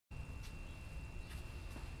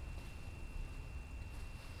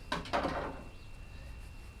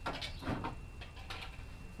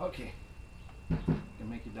Okay. Gonna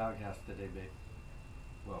make your doghouse today, babe.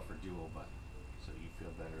 Well, for Jewel, but so you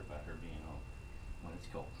feel better about her being home when it's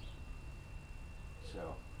cold.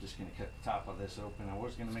 So, just gonna cut the top of this open. I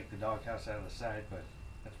was gonna make the doghouse out of the side, but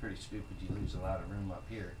that's pretty stupid. You lose a lot of room up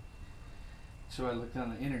here. So I looked on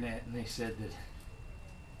the internet and they said that,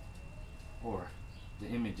 or the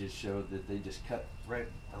images showed that they just cut right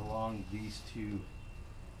along these two,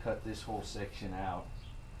 cut this whole section out,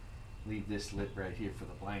 leave this lip right here for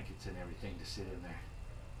the blankets and everything to sit in there.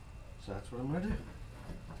 So that's what I'm gonna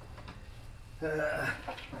do.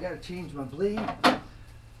 I gotta change my blade.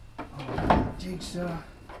 Jigsaw, a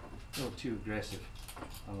little too aggressive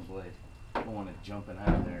on the blade. Don't want it jumping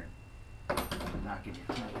out of there and knocking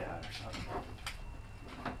your teeth out or something.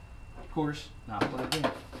 Of course, not plugged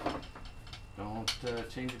in. Don't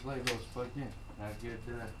change your blade while it's plugged in. Not a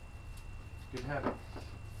good habit.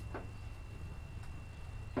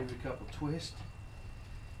 Give it a couple twists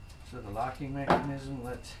so the locking mechanism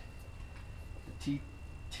lets the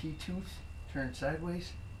T-tooth turn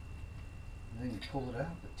sideways. And then you pull it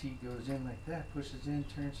out, the T goes in like that, pushes in,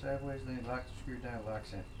 turns sideways, then you lock the screw down,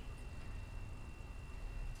 locks in.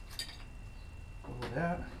 Pull it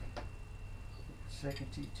out,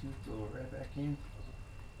 second T-tooth, go right back in,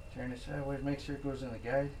 turn it sideways, make sure it goes in the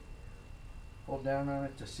guide, hold down on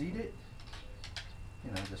it to seat it,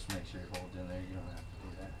 you know, just make sure it holds in there, you don't have to do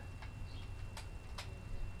that.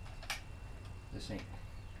 This ain't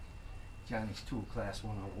Johnny's Tool Class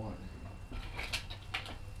 101.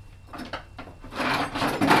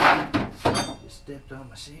 Just stepped on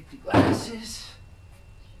my safety glasses.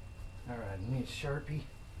 Alright, I need a Sharpie.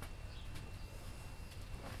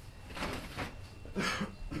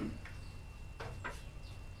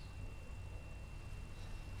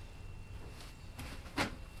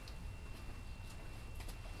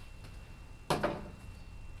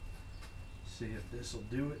 See if this will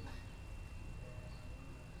do it.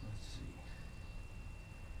 Let's see.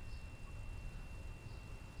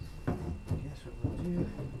 Guess what we'll do,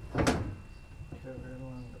 cover it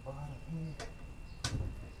along the bottom here.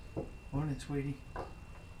 Morning, sweetie.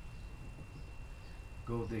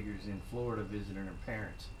 Gold Digger's in Florida visiting her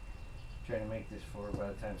parents. Trying to make this for her by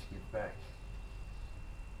the time she gets back.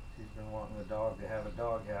 She's been wanting the dog to have a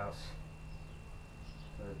dog house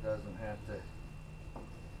so it doesn't have to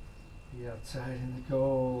be outside in the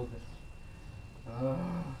cold.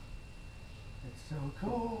 Oh, it's so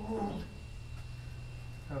cold.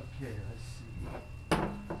 Okay, let's see.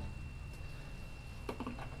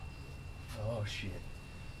 Oh shit.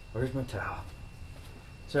 Where's my towel?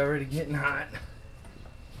 It's already getting hot.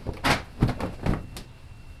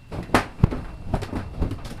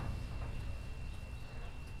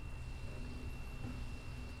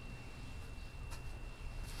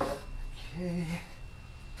 Okay.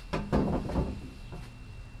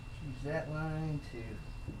 Use that line to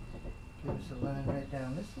give us a line right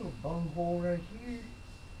down this little bung hole right here.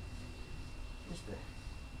 Just a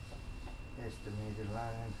estimated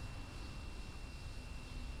line.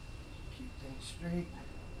 Keep things straight.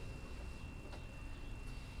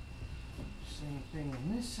 Same thing on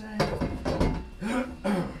this side.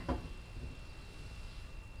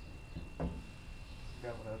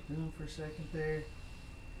 Got what I was doing for a second there.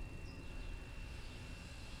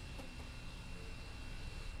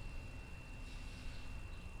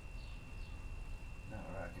 Not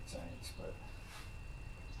rocket science, but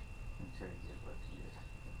I'm trying to get what to get.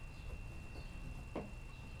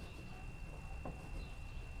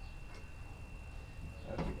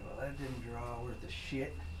 Okay, well that didn't draw worth a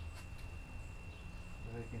shit.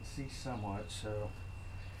 But I can see somewhat, so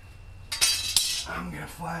I'm gonna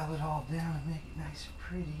file it all down and make it nice and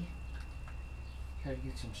pretty. Try to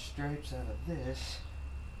get some stripes out of this.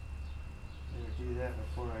 Better do that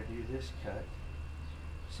before I do this cut.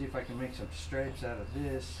 See if I can make some stripes out of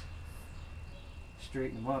this.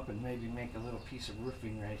 Straighten them up and maybe make a little piece of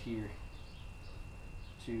roofing right here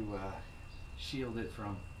to shield it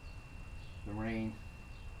from the rain.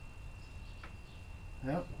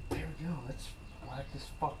 Well, there we go. Let's whack this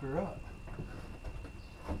fucker up.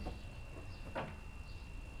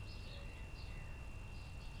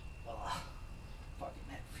 Ugh, fucking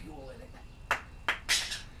had fuel in it.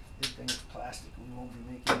 Good thing it's plastic. We won't be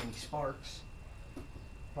making any sparks.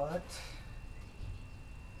 But that's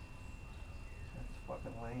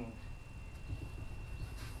fucking lame.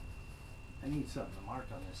 I need something to mark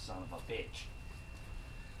on this son of a bitch.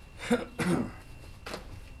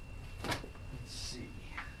 Let's see.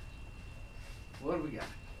 What do we got?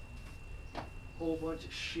 Whole bunch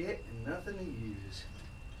of shit and nothing to use.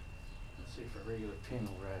 Let's see if a regular pin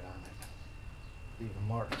will write on it. Leave a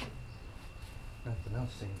mark. Nothing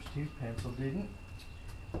else seems to. Pencil didn't.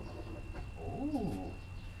 Oh.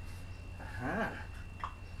 Uh-huh.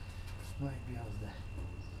 Might be able to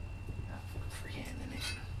freehanding it.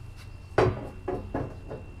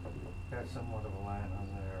 Got somewhat of a line on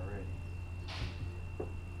there already.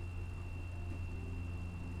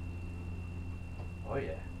 Oh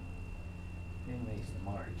yeah. Pin makes the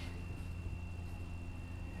mark.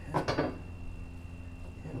 Yeah.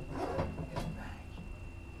 Yep. Get it back.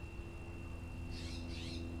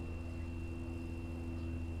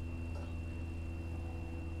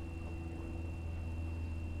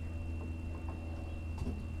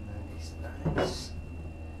 Nice, nice.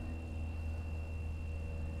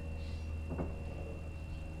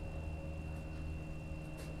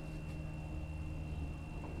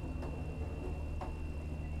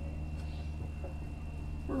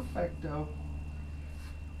 Perfecto.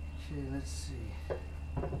 Okay, let's see.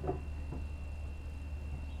 I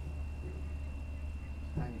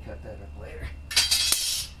can cut that up later.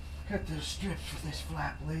 Cut those strips with this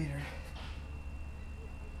flap later.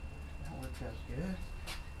 That worked out good.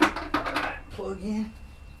 Plug in.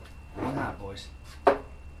 Nah, boys. This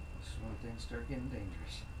is when things start getting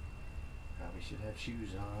dangerous. Probably should have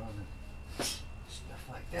shoes on and stuff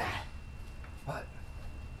like that. But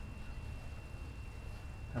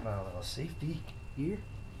how about a little safety here?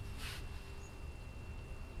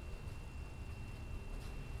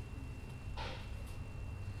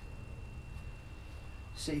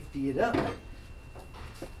 Safety it up.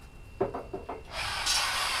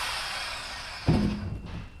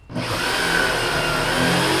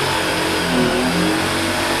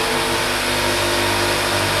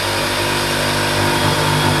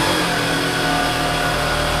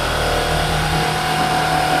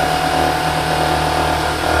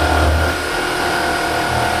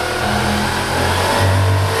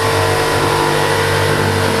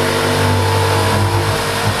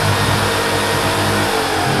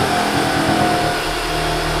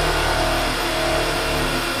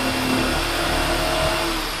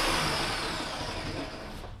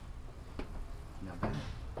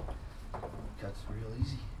 Cuts real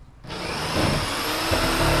easy.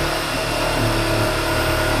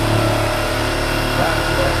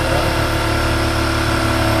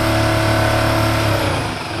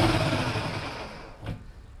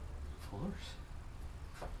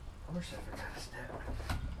 Of course I forgot a step.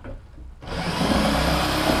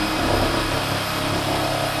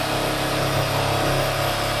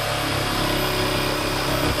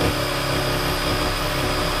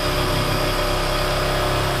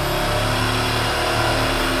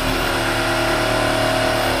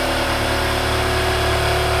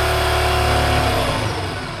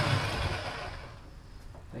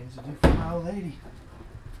 Things to do for my old lady.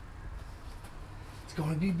 It's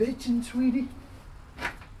gonna be bitchin', sweetie.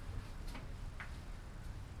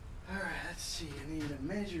 Alright, let's see. I need a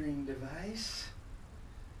measuring device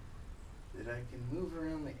that I can move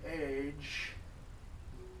around the edge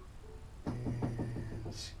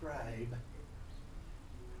and scribe a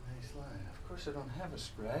nice line. Of course I don't have a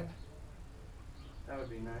scribe. That would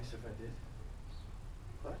be nice if I did.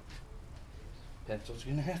 But pencil's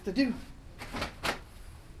gonna have to do.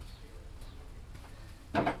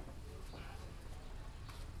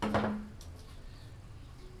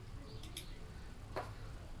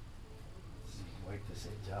 Wipe this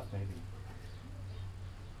edge off, maybe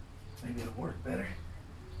it'll work better.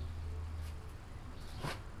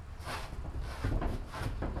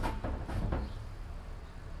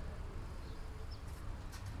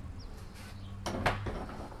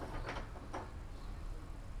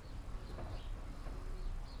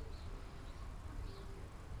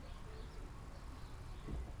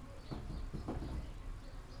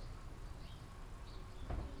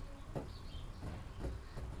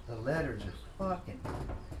 The letters are just fucking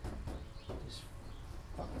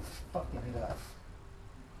it up.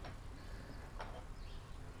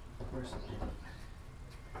 Of course it did.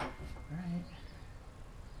 Alright.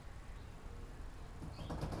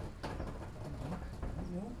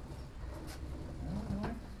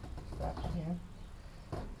 Stop again.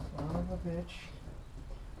 Son of a bitch.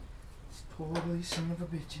 It's totally son of a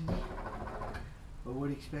bitch in me. But what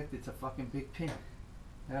do you expect? It's a fucking big pin.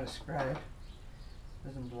 Not a scribe.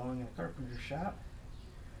 Doesn't belong in a carpenter shop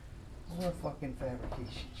or a fucking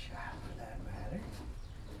fabrication shop for that matter.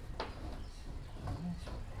 This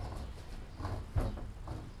way.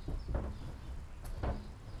 There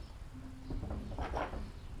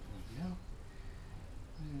we go.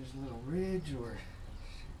 There's a little ridge, or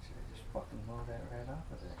should I just fucking blow that right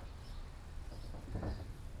off of there?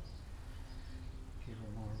 Give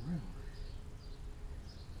her more room.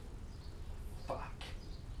 Fuck.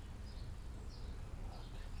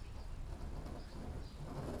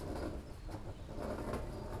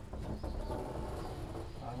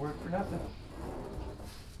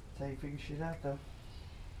 how you figure shit out, though.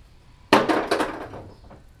 I'm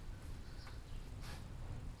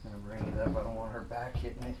gonna bring it up. I don't want her back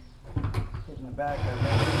hitting it. Hitting the back of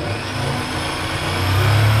it.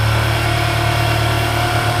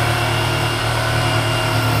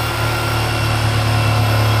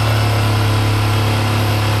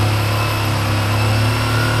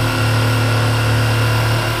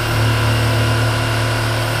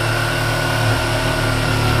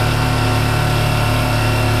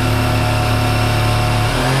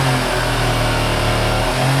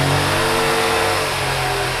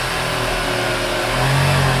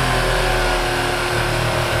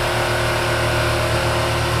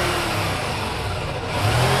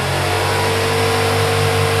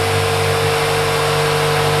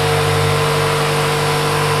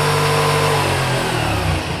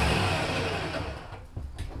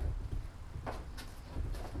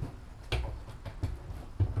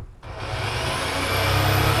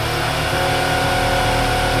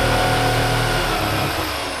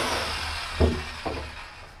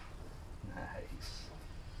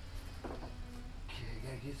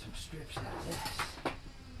 Get some strips out of this.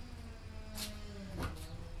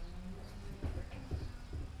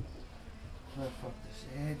 Rough up this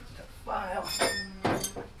edge with a file or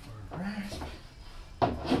a rasp.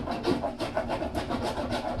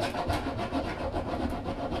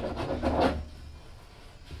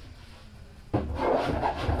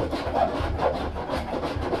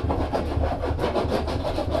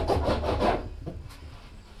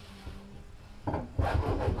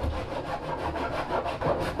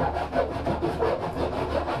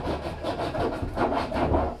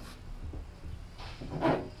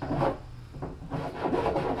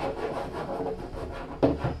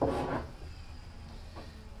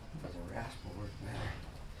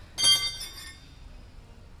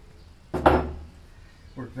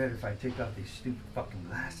 Work better if I take off these stupid fucking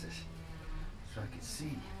glasses so I can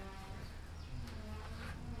see.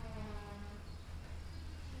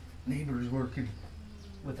 Neighbor's working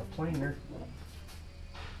with a planer.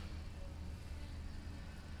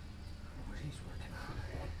 What he's working on.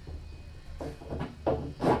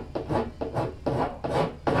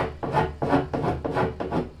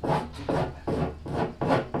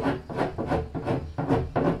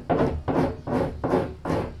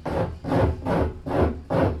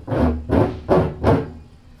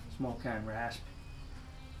 Rasp,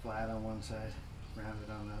 flat on one side, rounded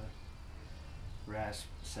on the other. Rasp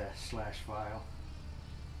slash file.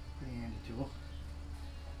 Pretty handy tool.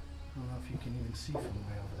 I don't know if you can even see from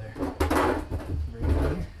way over there. Right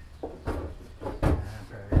here.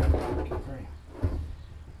 Probably got a fucking frame.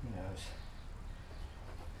 Who knows?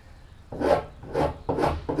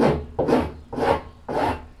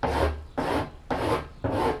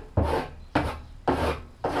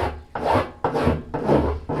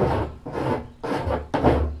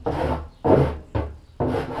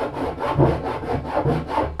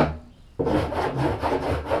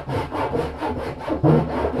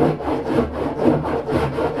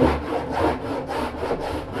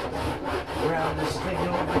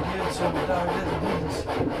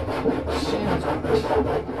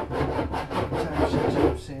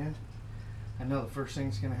 I know the first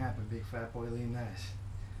thing's gonna happen, big fat boy lean nice.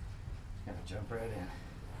 Gonna jump right in.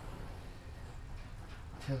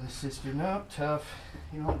 Tell his sister, no, tough.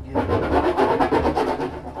 You don't get it. You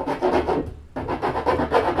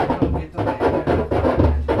don't get the way.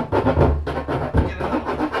 Get it on.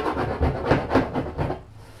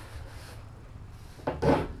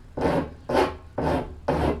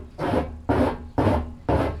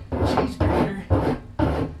 Cheese grater.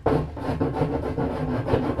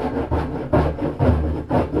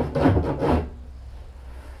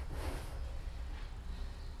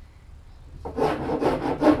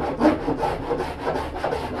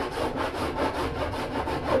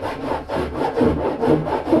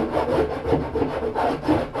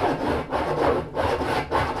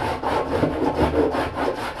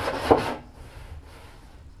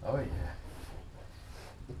 Oh yeah,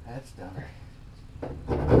 that's done her.